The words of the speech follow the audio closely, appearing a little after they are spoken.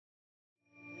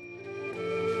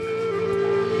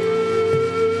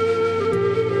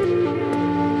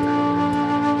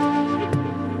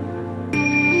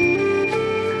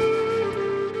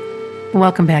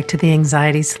Welcome back to the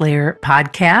Anxiety Slayer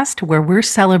podcast, where we're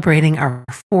celebrating our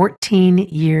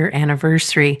 14-year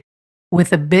anniversary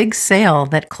with a big sale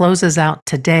that closes out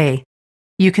today.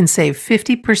 You can save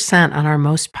 50% on our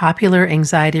most popular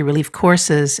anxiety relief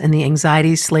courses in the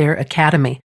Anxiety Slayer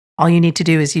Academy. All you need to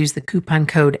do is use the coupon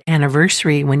code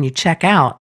ANNIVERSARY when you check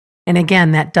out. And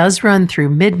again, that does run through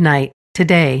midnight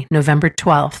today, November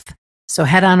 12th. So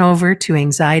head on over to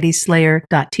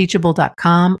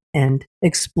anxietyslayer.teachable.com and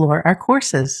explore our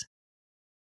courses.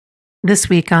 This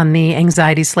week on the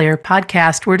Anxiety Slayer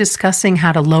podcast, we're discussing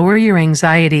how to lower your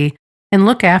anxiety and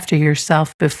look after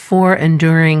yourself before and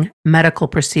during medical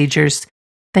procedures,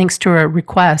 thanks to a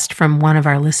request from one of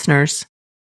our listeners.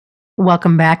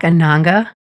 Welcome back,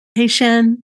 Ananga. Hey,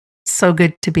 Shan. So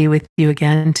good to be with you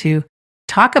again to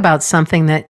talk about something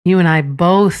that you and I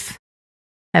both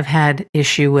have had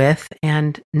issue with,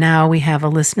 and now we have a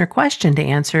listener question to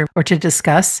answer or to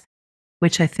discuss,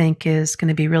 which I think is going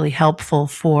to be really helpful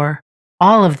for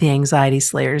all of the anxiety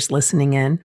slayers listening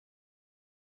in.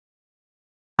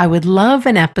 I would love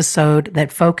an episode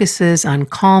that focuses on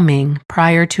calming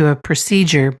prior to a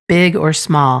procedure, big or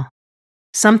small.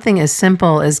 Something as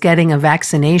simple as getting a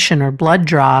vaccination or blood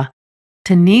draw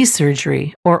to knee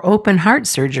surgery or open heart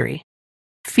surgery.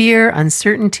 Fear,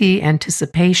 uncertainty,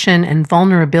 anticipation, and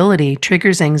vulnerability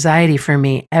triggers anxiety for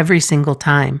me every single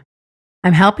time.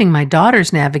 I'm helping my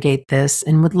daughters navigate this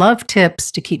and would love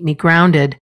tips to keep me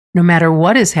grounded no matter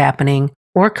what is happening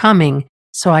or coming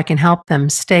so I can help them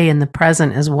stay in the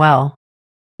present as well.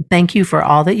 Thank you for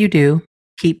all that you do.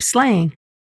 Keep slaying.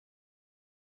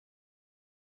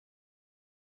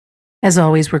 As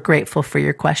always, we're grateful for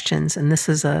your questions, and this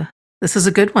is a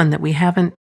good one that we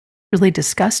haven't really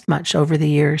discussed much over the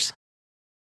years.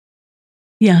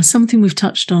 Yeah, something we've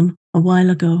touched on a while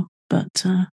ago, but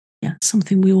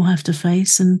something we all have to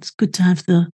face, and it's good to have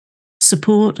the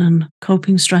support and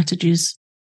coping strategies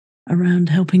around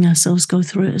helping ourselves go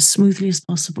through it as smoothly as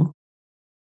possible.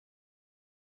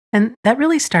 And that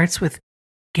really starts with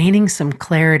gaining some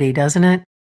clarity, doesn't it?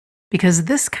 Because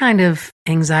this kind of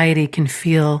anxiety can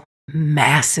feel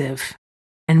massive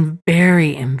and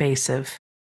very invasive.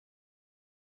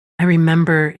 I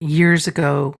remember years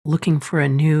ago looking for a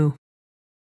new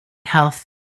health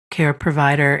care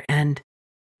provider and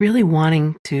really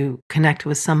wanting to connect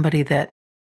with somebody that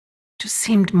just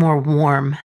seemed more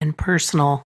warm and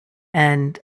personal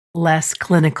and less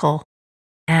clinical.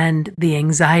 And the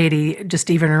anxiety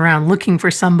just even around looking for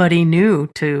somebody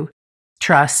new to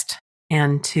trust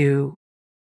and to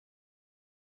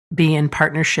be in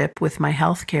partnership with my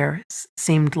healthcare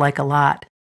seemed like a lot.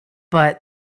 But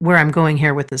where I'm going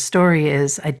here with the story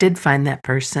is I did find that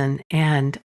person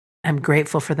and I'm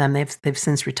grateful for them. They've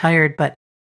since retired, but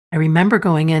I remember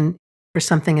going in for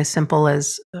something as simple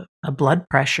as a blood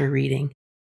pressure reading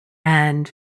and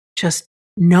just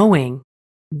knowing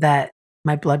that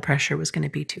my blood pressure was going to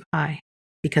be too high,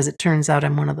 because it turns out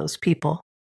I'm one of those people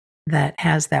that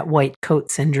has that white coat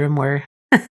syndrome where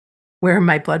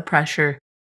my blood pressure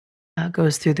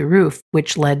goes through the roof,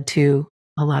 which led to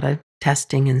a lot of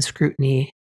testing and scrutiny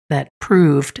that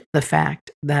proved the fact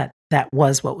that that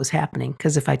was what was happening.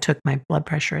 Because if I took my blood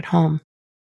pressure at home,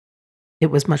 it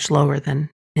was much lower than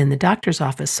in the doctor's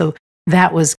office. So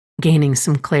that was gaining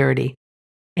some clarity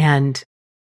and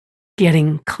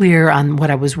getting clear on what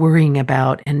I was worrying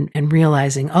about and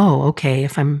realizing, oh, okay,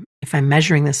 if I'm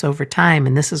measuring this over time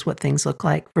and this is what things look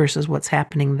like versus what's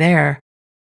happening there,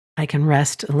 I can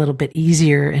rest a little bit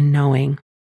easier in knowing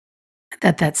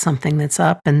that that's something that's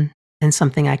up and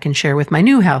something I can share with my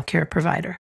new healthcare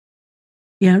provider.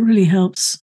 Yeah, it really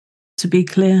helps to be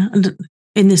clear. And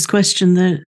in this question,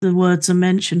 the words are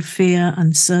mentioned: fear,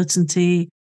 uncertainty,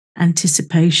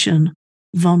 anticipation,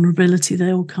 vulnerability.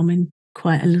 They all come in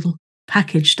quite a little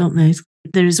package, don't they?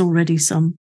 There is already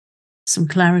some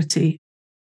clarity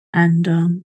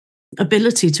and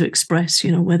ability to express,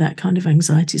 where that kind of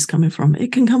anxiety is coming from.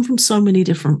 It can come from so many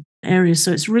different areas.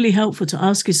 So it's really helpful to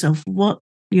ask yourself what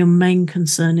your main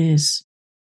concern is.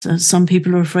 So some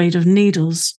people are afraid of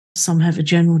needles. Some have a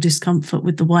general discomfort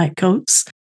with the white coats.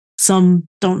 Some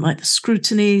don't like the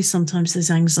scrutiny. Sometimes there's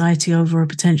anxiety over a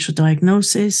potential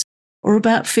diagnosis or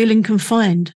about feeling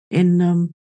confined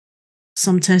in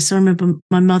some tests. I remember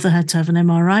my mother had to have an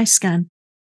MRI scan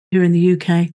here in the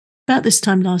UK about this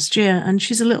time last year, and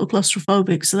she's a little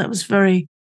claustrophobic, so that was very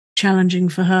challenging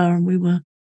for her, and we were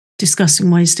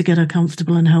discussing ways to get her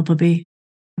comfortable and help her be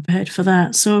prepared for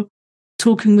that. So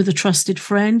talking with a trusted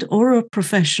friend or a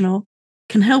professional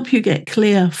can help you get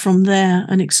clear from there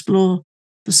and explore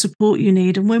the support you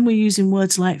need. And when we're using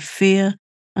words like fear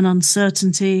and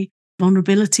uncertainty,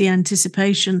 vulnerability,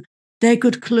 anticipation, they're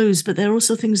good clues, but they're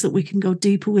also things that we can go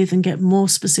deeper with and get more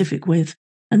specific with.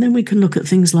 And then we can look at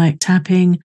things like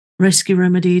tapping, rescue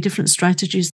remedy, different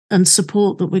strategies and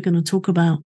support that we're going to talk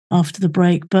about after the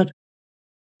break. But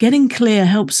getting clear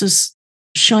helps us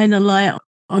shine a light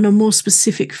on a more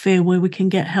specific fear where we can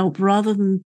get help rather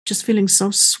than just feeling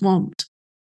so swamped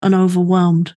and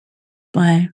overwhelmed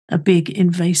by a big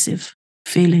invasive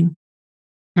feeling.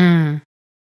 I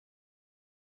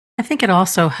think it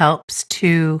also helps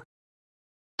to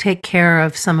take care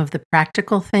of some of the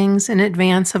practical things in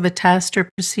advance of a test or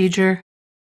procedure,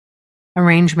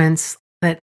 arrangements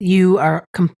that you are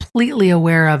completely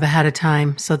aware of ahead of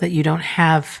time so that you don't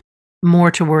have more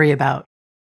to worry about.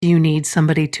 Do you need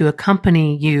somebody to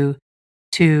accompany you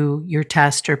to your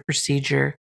test or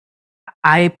procedure?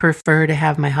 I prefer to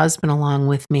have my husband along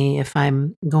with me if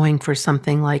I'm going for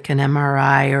something like an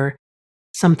MRI or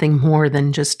something more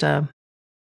than just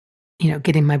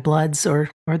getting my bloods or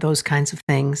those kinds of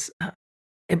things.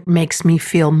 It makes me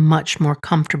feel much more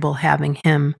comfortable having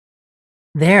him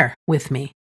there with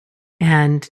me.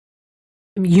 And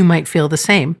you might feel the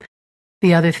same.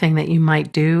 The other thing that you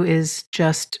might do is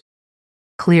just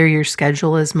clear your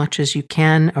schedule as much as you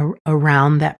can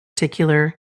around that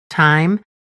particular time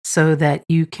so that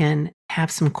you can have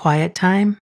some quiet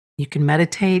time. You can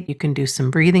meditate, you can do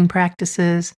some breathing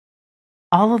practices,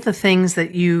 all of the things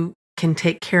that you can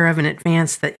take care of in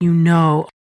advance that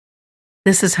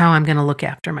this is how I'm going to look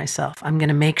after myself. I'm going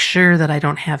to make sure that I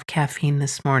don't have caffeine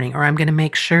this morning, or I'm going to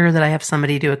make sure that I have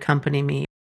somebody to accompany me.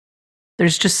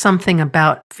 There's just something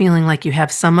about feeling like you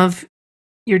have some of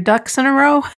your ducks in a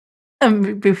row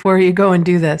before you go and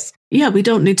do this. Yeah, we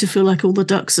don't need to feel like all the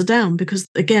ducks are down because,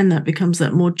 again, that becomes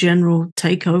that more general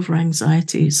takeover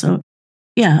anxiety. So,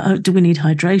 yeah, do we need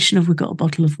hydration? Have we got a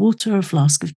bottle of water, a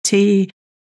flask of tea?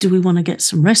 Do we want to get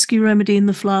some rescue remedy in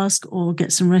the flask or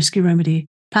get some rescue remedy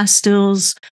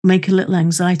pastilles? Make a little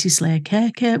anxiety slayer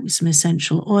care kit with some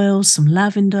essential oils, some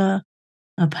lavender,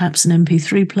 perhaps an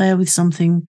MP3 player with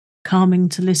something calming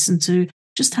to listen to.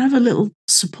 Just have a little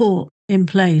support in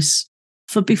place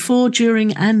for before,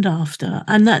 during, and after.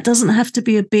 And that doesn't have to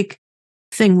be a big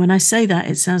thing. When I say that,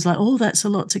 it sounds like, oh, that's a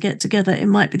lot to get together. It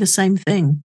might be the same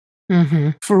thing.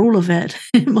 For all of it.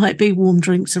 It might be warm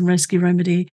drinks and rescue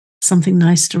remedy, something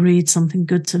nice to read, something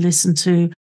good to listen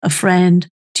to, a friend.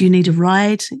 Do you need a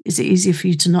ride? Is it easier for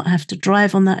you to not have to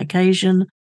drive on that occasion?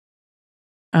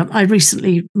 I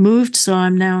recently moved, so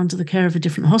I'm now under the care of a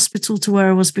different hospital to where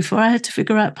I was before. I had to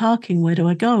figure out parking. Where do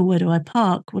I go? Where do I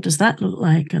park? What does that look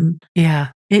like? And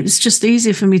it was just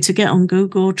easier for me to get on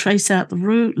Google, trace out the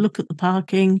route, look at the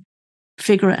parking,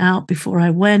 figure it out before I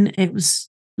went. It was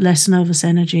less nervous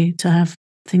energy to have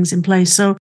things in place.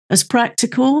 So as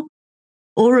practical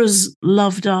or as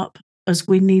loved up as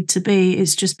we need to be,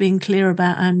 it's just being clear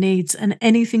about our needs, and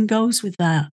anything goes with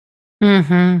that.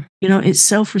 It's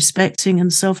self-respecting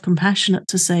and self-compassionate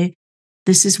to say,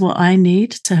 this is what I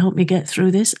need to help me get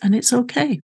through this, and it's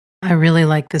okay. I really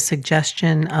like the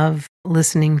suggestion of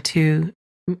listening to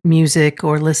music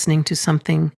or listening to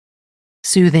something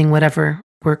soothing, whatever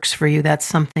works for you. That's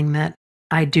something that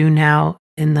I do now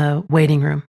in the waiting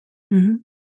room.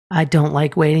 I don't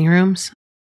like waiting rooms.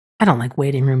 I don't like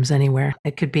waiting rooms anywhere.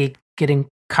 It could be getting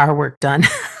car work done.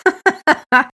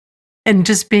 And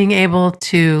just being able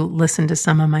to listen to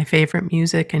some of my favorite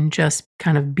music and just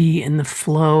kind of be in the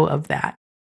flow of that.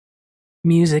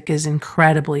 Music is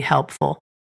incredibly helpful.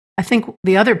 I think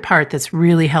the other part that's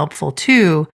really helpful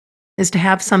too is to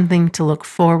have something to look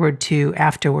forward to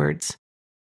afterwards.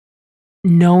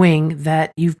 Knowing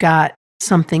that you've got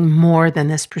something more than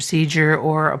this procedure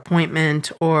or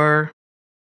appointment, or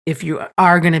if you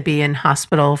are going to be in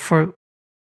hospital for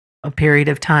a period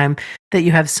of time, that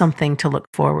you have something to look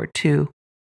forward to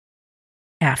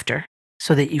after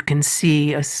so that you can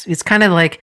see. It's kind of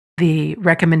like the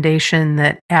recommendation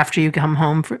that after you come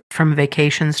home from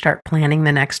vacation, start planning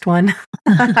the next one.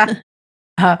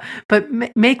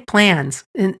 But make plans.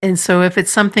 And so if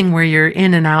it's something where you're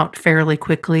in and out fairly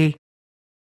quickly,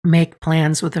 make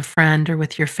plans with a friend or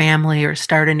with your family, or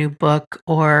start a new book,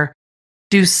 or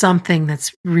do something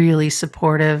that's really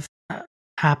supportive.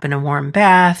 Hop in a warm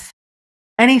bath,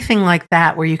 anything like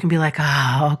that, where you can be like,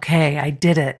 okay, I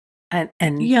did it.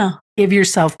 And give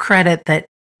yourself credit that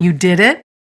you did it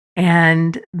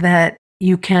and that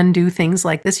you can do things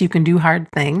like this. You can do hard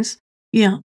things.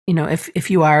 Yeah. If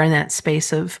you are in that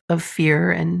space of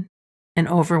fear and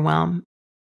overwhelm,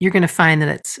 you're going to find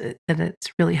that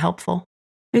it's really helpful.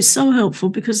 It's so helpful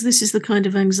because this is the kind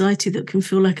of anxiety that can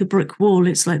feel like a brick wall.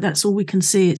 It's like that's all we can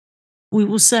see. We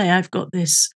will say, I've got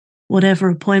this whatever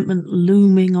appointment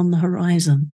looming on the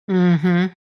horizon.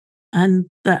 And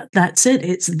that's it.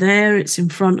 It's there, it's in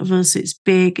front of us, it's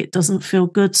big, it doesn't feel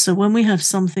good. So when we have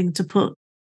something to put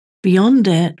beyond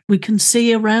it, we can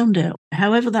see around it,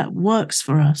 however that works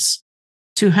for us,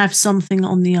 to have something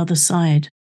on the other side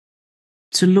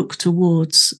to look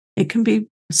towards. It can be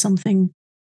something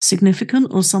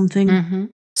significant or something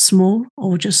small,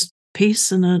 or just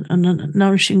peace and a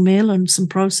nourishing meal and some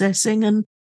processing and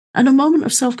a moment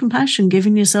of self-compassion,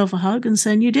 giving yourself a hug and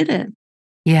saying you did it.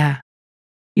 Yeah.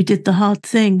 You did the hard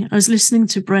thing. I was listening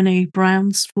to Brené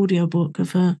Brown's audiobook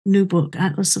of her new book,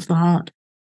 Atlas of the Heart,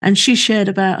 and she shared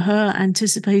about her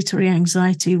anticipatory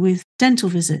anxiety with dental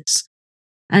visits.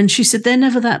 And she said they're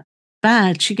never that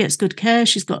bad. She gets good care.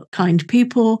 She's got kind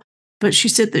people. But she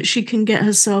said that she can get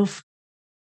herself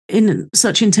in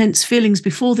such intense feelings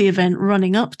before the event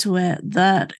running up to it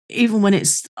that even when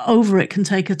it's over, it can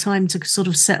take her time to sort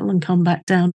of settle and come back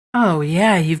down. Oh,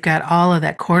 yeah. You've got all of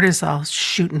that cortisol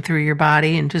shooting through your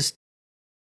body and just,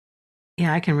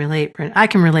 yeah, I can relate,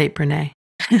 Brené.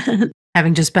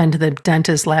 Having just been to the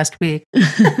dentist last week.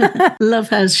 Love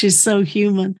how she's so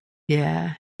human.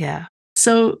 Yeah. Yeah.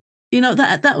 So,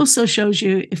 that also shows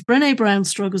you if Brené Brown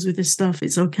struggles with this stuff,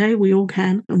 it's okay. We all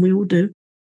can and we all do.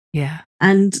 Yeah.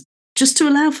 And just to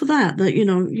allow for that,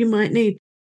 you might need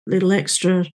a little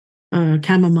extra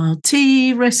chamomile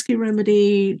tea, rescue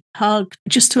remedy, hug,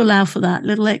 just to allow for that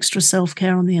little extra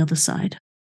self-care on the other side.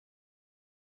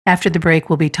 After the break,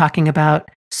 we'll be talking about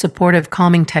supportive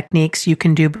calming techniques you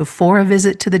can do before a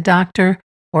visit to the doctor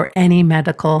or any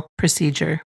medical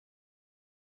procedure.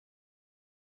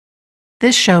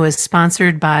 This show is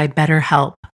sponsored by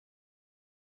BetterHelp.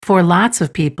 For lots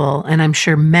of people, and I'm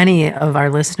sure many of our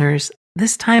listeners,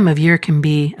 this time of year can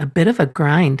be a bit of a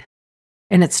grind,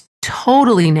 and it's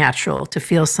totally natural to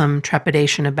feel some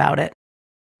trepidation about it.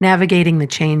 Navigating the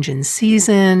change in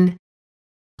season,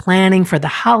 planning for the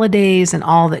holidays and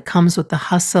all that comes with the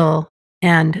hustle,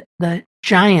 and the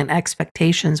giant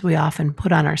expectations we often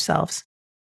put on ourselves.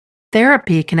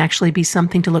 Therapy can actually be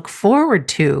something to look forward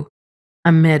to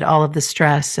amid all of the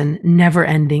stress and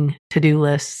never-ending to-do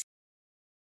lists.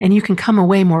 And you can come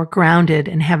away more grounded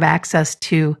and have access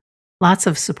to lots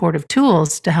of supportive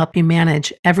tools to help you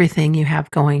manage everything you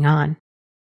have going on.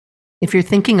 If you're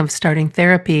thinking of starting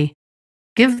therapy,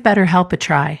 give BetterHelp a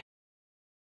try.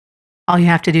 All you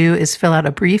have to do is fill out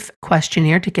a brief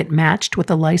questionnaire to get matched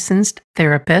with a licensed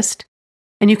therapist,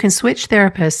 and you can switch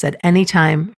therapists at any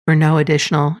time for no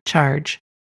additional charge.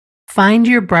 Find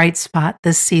your bright spot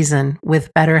this season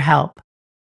with BetterHelp.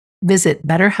 Visit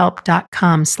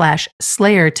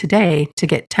betterhelp.com/slayer today to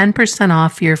get 10%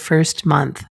 off your first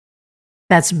month.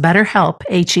 That's BetterHelp,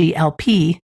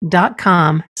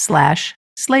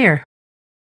 HELP.com/slayer.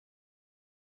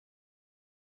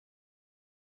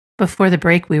 Before the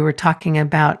break, we were talking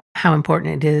about how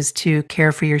important it is to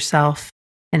care for yourself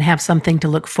and have something to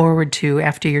look forward to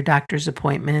after your doctor's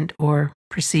appointment or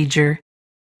procedure.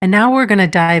 And now we're going to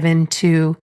dive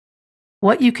into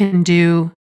what you can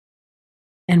do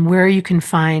and where you can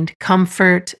find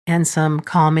comfort and some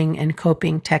calming and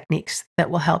coping techniques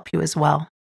that will help you as well.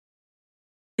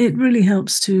 It really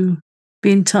helps to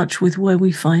be in touch with where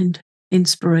we find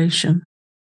inspiration.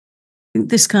 I think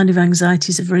this kind of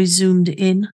anxiety is a very zoomed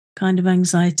in kind of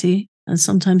anxiety, and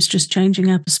sometimes just changing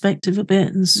our perspective a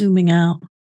bit and zooming out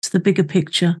to the bigger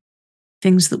picture,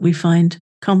 things that we find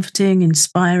comforting,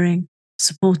 inspiring,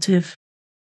 supportive.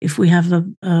 If we have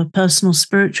a personal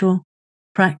spiritual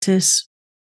practice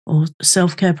or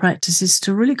self-care practices,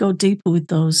 to really go deeper with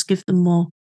those, give them more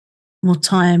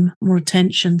time, more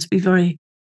attention, to be very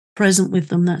present with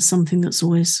them. That's something that's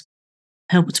always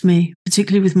helped me,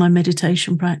 particularly with my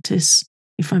meditation practice.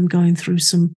 If I'm going through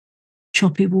some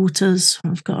choppy waters,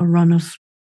 or I've got a run of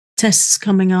tests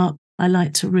coming up, I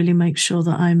like to really make sure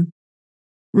that I'm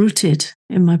rooted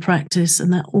in my practice,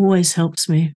 and that always helps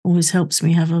me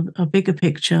have a bigger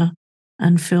picture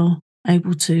and feel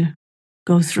able to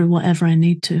go through whatever I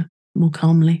need to more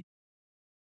calmly.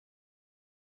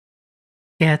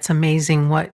 Yeah, it's amazing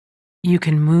what you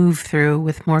can move through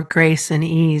with more grace and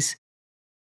ease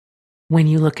when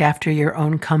you look after your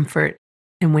own comfort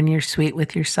and when you're sweet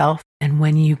with yourself and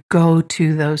when you go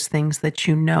to those things that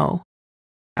you know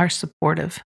are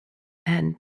supportive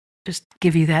and just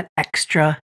give you that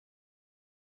extra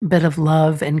bit of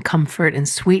love and comfort and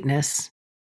sweetness.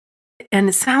 And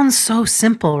it sounds so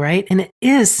simple, right? And it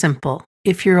is simple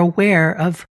if you're aware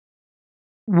of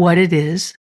what it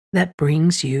is that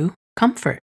brings you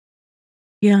comfort.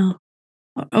 Yeah.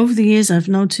 Over the years, I've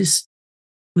noticed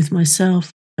with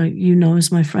myself,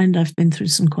 as my friend, I've been through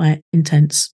some quite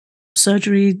intense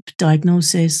surgery,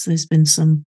 diagnosis. There's been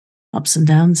some ups and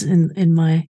downs in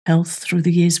my health through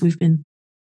the years. We've been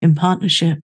in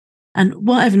partnership. And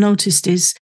what I've noticed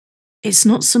is it's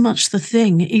not so much the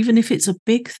thing, even if it's a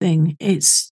big thing,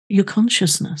 it's your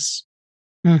consciousness.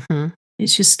 Mm-hmm.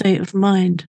 It's your state of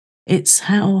mind. It's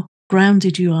how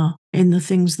grounded you are in the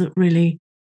things that really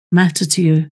matter to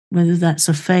you, whether that's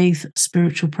a faith,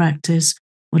 spiritual practice,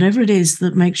 whatever it is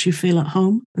that makes you feel at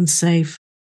home and safe.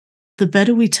 The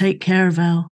better we take care of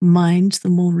our mind, the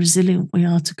more resilient we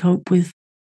are to cope with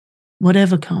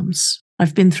whatever comes.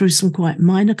 I've been through some quite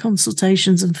minor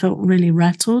consultations and felt really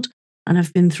rattled, and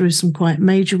I've been through some quite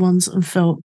major ones and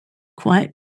felt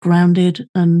quite grounded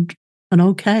and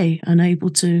okay and able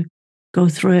to go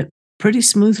through it pretty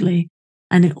smoothly.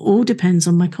 And it all depends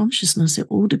on my consciousness. It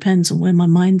all depends on where my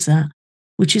mind's at,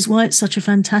 which is why it's such a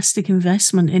fantastic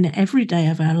investment in every day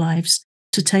of our lives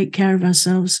to take care of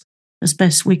ourselves as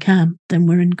best we can. Then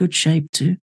we're in good shape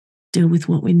to deal with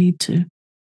what we need to.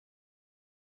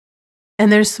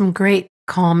 And there's some great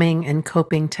calming and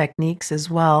coping techniques as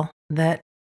well that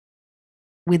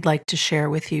we'd like to share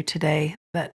with you today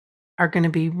that are going to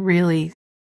be really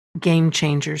game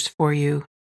changers for you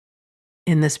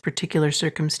in this particular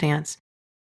circumstance.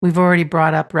 We've already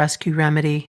brought up Rescue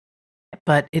Remedy,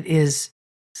 but it is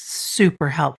super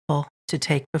helpful to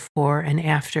take before and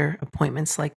after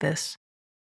appointments like this.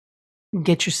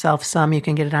 Get yourself some. You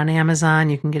can get it on Amazon.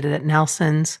 You can get it at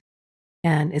Nelson's.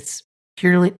 And it's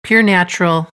pure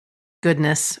natural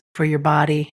goodness for your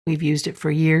body. We've used it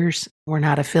for years. We're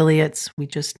not affiliates. We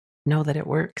just know that it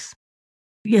works.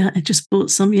 Yeah, I just bought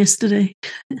some yesterday.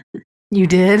 You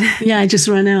did? Yeah, I just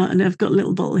ran out and I've got a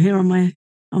little bottle here on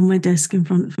my desk in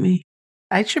front of me.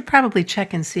 I should probably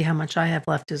check and see how much I have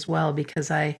left as well, because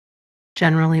I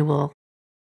generally will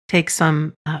take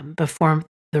some before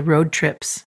the road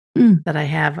trips that I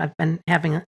have. I've been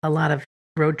having a lot of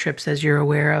road trips, as you're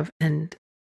aware of, and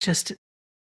just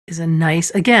is a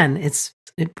nice, again,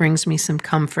 it brings me some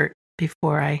comfort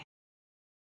before I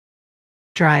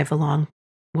drive a long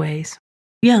ways.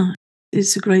 Yeah,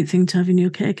 it's a great thing to have in your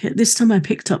care kit. This time I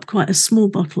picked up quite a small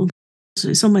bottle, so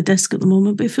it's on my desk at the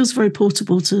moment, but it feels very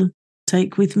portable to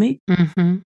take with me.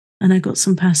 Mm-hmm. And I got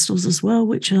some pastels as well,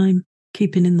 which I'm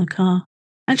keeping in the car.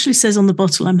 Actually says on the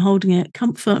bottle, I'm holding it,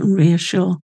 comfort and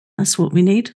reassure. That's what we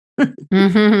need.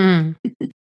 Mm-hmm.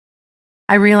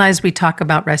 I realize we talk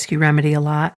about Rescue Remedy a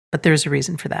lot, but there's a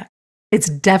reason for that. It's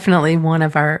definitely one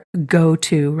of our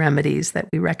go-to remedies that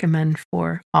we recommend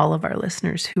for all of our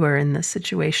listeners who are in this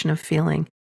situation of feeling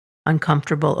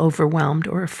uncomfortable, overwhelmed,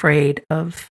 or afraid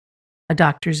of a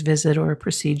doctor's visit or a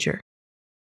procedure.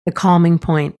 The calming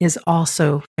point is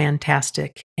also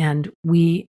fantastic, and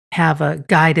we have a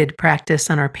guided practice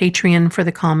on our Patreon for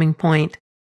the calming point.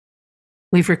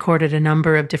 We've recorded a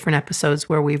number of different episodes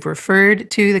where we've referred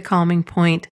to the calming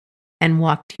point and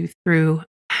walked you through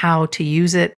how to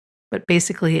use it. But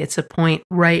basically, it's a point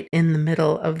right in the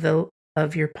middle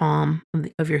of your palm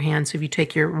of your hand. So if you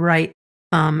take your right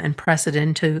thumb and press it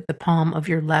into the palm of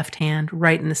your left hand,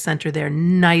 right in the center there,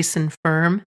 nice and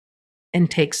firm,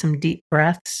 and take some deep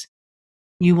breaths,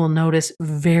 you will notice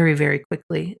very, very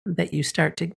quickly that you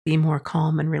start to be more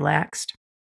calm and relaxed.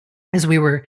 As we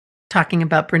were talking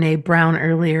about Brene Brown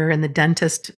earlier and the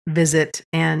dentist visit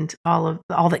and all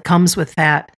that comes with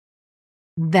that,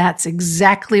 that's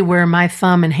exactly where my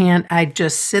thumb and hand, I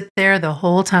just sit there the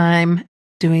whole time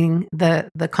doing the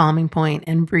calming point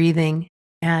and breathing,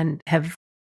 and have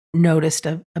noticed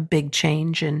a big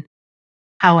change in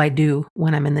how I do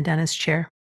when I'm in the dentist chair.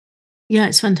 Yeah,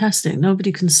 it's fantastic.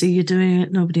 Nobody can see you doing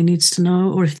it. Nobody needs to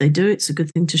know. Or if they do, it's a good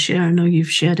thing to share. I know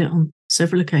you've shared it on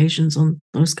several occasions on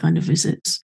those kind of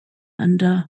visits. And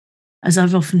as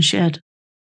I've often shared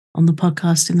on the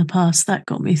podcast in the past, that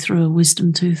got me through a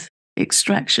wisdom tooth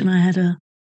extraction. I had a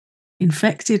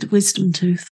infected wisdom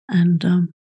tooth, and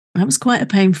that was quite a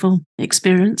painful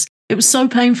experience. It was so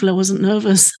painful I wasn't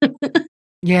nervous.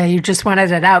 Yeah, you just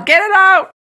wanted it out. Get it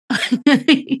out!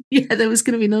 Yeah, there was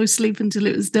going to be no sleep until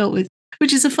it was dealt with,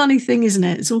 which is a funny thing, isn't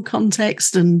it? It's all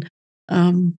context, and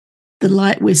the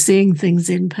light we're seeing things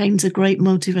in. Pain's a great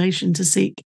motivation to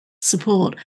seek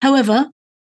support. However,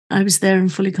 I was there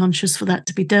and fully conscious for that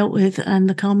to be dealt with, and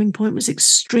the calming point was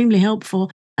extremely helpful.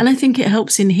 And I think it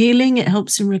helps in healing, it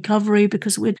helps in recovery,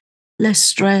 because we're less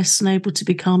stressed and able to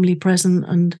be calmly present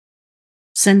and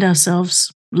send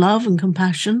ourselves love and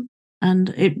compassion.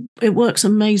 And it works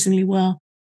amazingly well.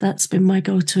 That's been my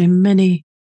go-to in many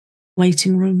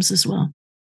waiting rooms as well.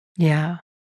 Yeah.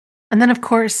 And then, of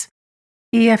course,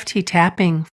 EFT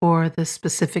tapping for the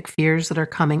specific fears that are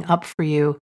coming up for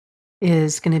you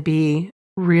is going to be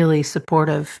really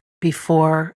supportive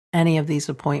before any of these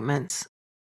appointments.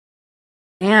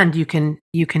 And you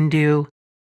can do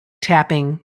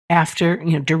tapping after,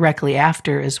 directly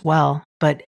after as well.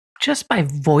 But just by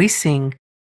voicing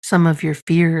some of your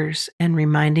fears and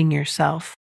reminding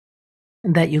yourself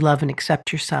that you love and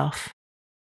accept yourself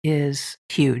is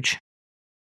huge.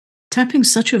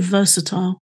 Tapping's such a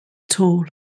versatile tool,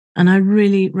 and I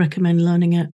really recommend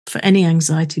learning it for any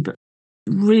anxiety, but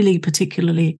really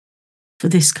particularly for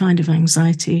this kind of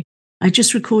anxiety. I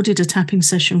just recorded a tapping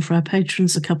session for our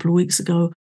patrons a couple of weeks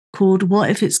ago called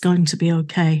What If It's Going to Be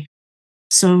Okay?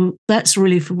 So that's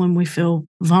really for when we feel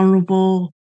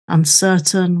vulnerable,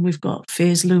 uncertain, we've got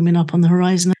fears looming up on the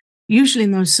horizon. Usually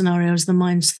in those scenarios, the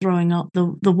mind's throwing up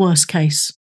the worst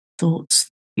case thoughts.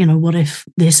 What if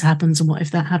this happens and what if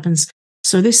that happens?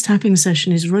 So this tapping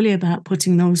session is really about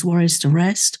putting those worries to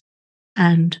rest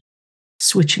and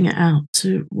switching it out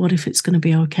to what if it's going to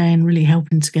be okay, and really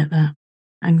helping to get that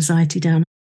anxiety down.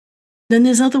 Then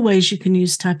there's other ways you can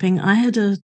use tapping. I had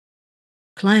a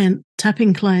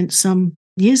tapping client some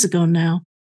years ago now.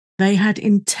 They had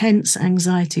intense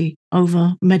anxiety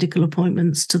over medical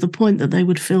appointments to the point that they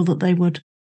would feel that they would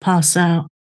pass out.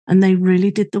 And they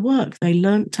really did the work. They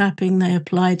learnt tapping, they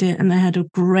applied it, and they had a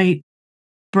great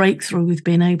breakthrough with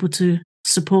being able to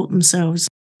support themselves.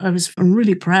 I'm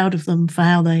really proud of them for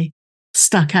how they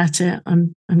stuck at it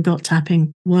and got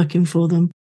tapping working for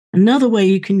them. Another way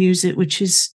you can use it, which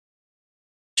is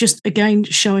just again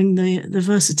showing the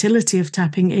versatility of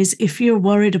tapping, is if you're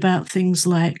worried about things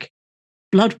like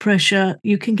blood pressure,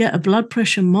 you can get a blood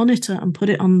pressure monitor and put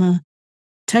it on the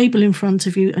table in front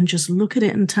of you and just look at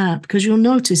it and tap, because you'll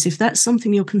notice if that's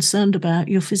something you're concerned about,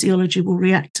 your physiology will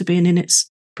react to being in its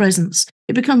presence.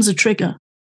 It becomes a trigger.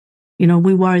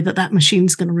 We worry that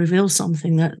machine's going to reveal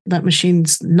something, that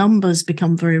machine's numbers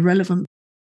become very relevant,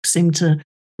 seem to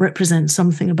represent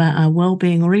something about our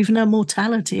well-being or even our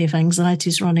mortality if anxiety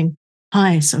is running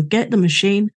high. So get the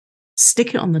machine,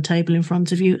 stick it on the table in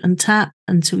front of you and tap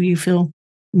until you feel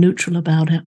neutral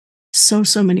about it. So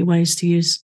many ways to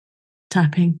use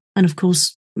tapping. And of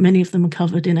course, many of them are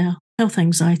covered in our health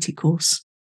anxiety course.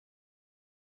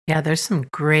 Yeah, there's some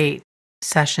great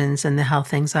sessions in the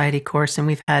health anxiety course, and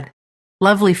we've had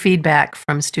lovely feedback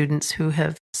from students who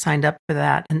have signed up for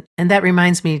that. And that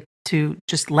reminds me to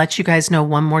just let you guys know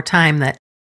one more time that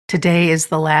today is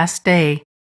the last day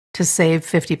to save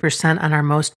 50% on our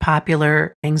most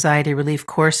popular anxiety relief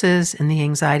courses in the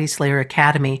Anxiety Slayer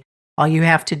Academy. All you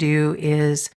have to do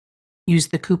is use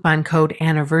the coupon code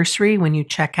anniversary when you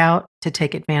check out to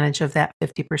take advantage of that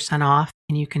 50% off.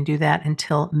 And you can do that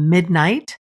until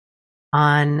midnight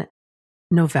on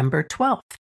November 12th.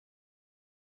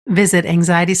 Visit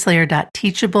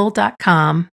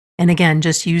anxietyslayer.teachable.com. And again,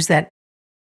 just use that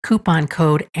coupon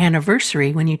code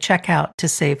anniversary when you check out to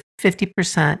save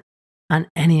 50% on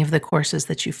any of the courses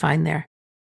that you find there.